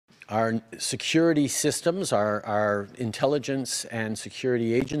Our security systems, our intelligence and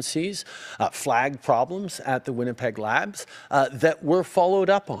security agencies flagged problems at the Winnipeg labs that were followed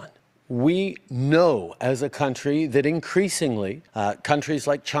up on. We know as a country that increasingly countries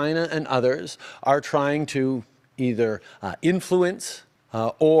like China and others are trying to either influence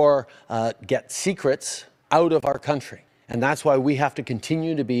or get secrets out of our country. And that's why we have to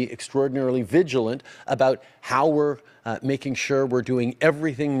continue to be extraordinarily vigilant about how we're making sure we're doing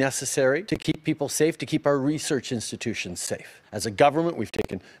everything necessary to keep people safe, to keep our research institutions safe. As a government, we've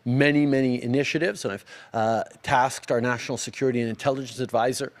taken many, many initiatives, and I've tasked our National Security and Intelligence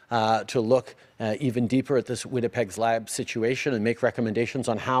Advisor to look even deeper at this Winnipeg's lab situation and make recommendations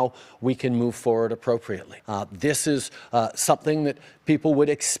on how we can move forward appropriately. This is something that people would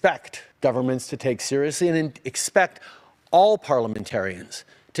expect governments to take seriously and expect all parliamentarians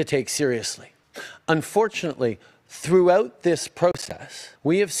to take seriously. Unfortunately, throughout this process,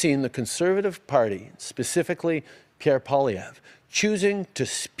 we have seen the Conservative Party, specifically Pierre Poilievre, choosing to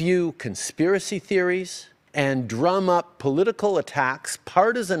spew conspiracy theories and drum up political attacks,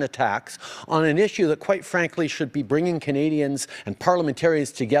 partisan attacks, on an issue that, quite frankly, should be bringing Canadians and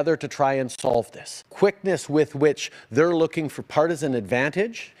parliamentarians together to try and solve this. Quickness with which they're looking for partisan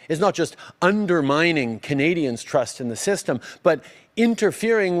advantage is not just undermining Canadians' trust in the system, but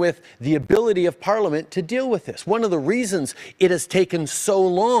interfering with the ability of Parliament to deal with this. One of the reasons it has taken so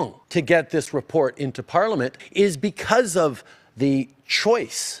long to get this report into Parliament is because of the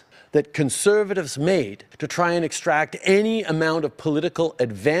choice that Conservatives made to try and extract any amount of political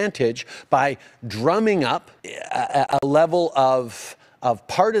advantage by drumming up a level of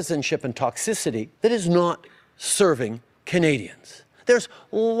partisanship and toxicity that is not serving Canadians. There's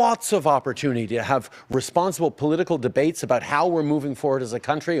lots of opportunity to have responsible political debates about how we're moving forward as a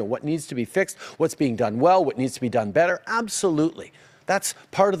country and what needs to be fixed, what's being done well, what needs to be done better. Absolutely. That's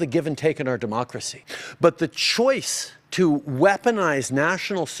part of the give and take in our democracy. But the choice to weaponize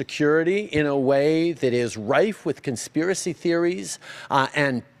national security in a way that is rife with conspiracy theories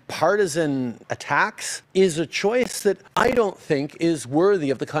and partisan attacks is a choice that I don't think is worthy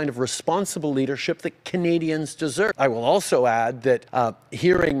of the kind of responsible leadership that Canadians deserve. I will also add that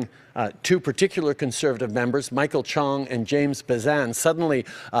hearing two particular Conservative members, Michael Chong and James Bazan, suddenly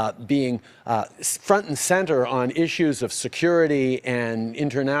being front and center on issues of security and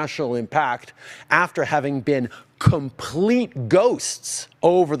international impact after having been complete ghosts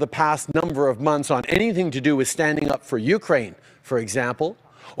over the past number of months on anything to do with standing up for Ukraine, for example,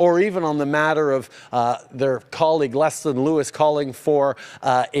 or even on the matter of their colleague Leslie Lewis calling for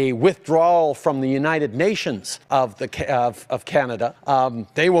a withdrawal from the United Nations of Canada.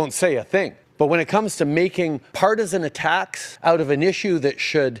 They won't say a thing. But when it comes to making partisan attacks out of an issue that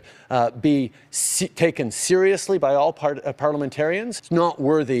should be taken seriously by all parliamentarians, it's not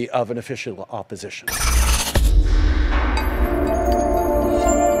worthy of an official opposition.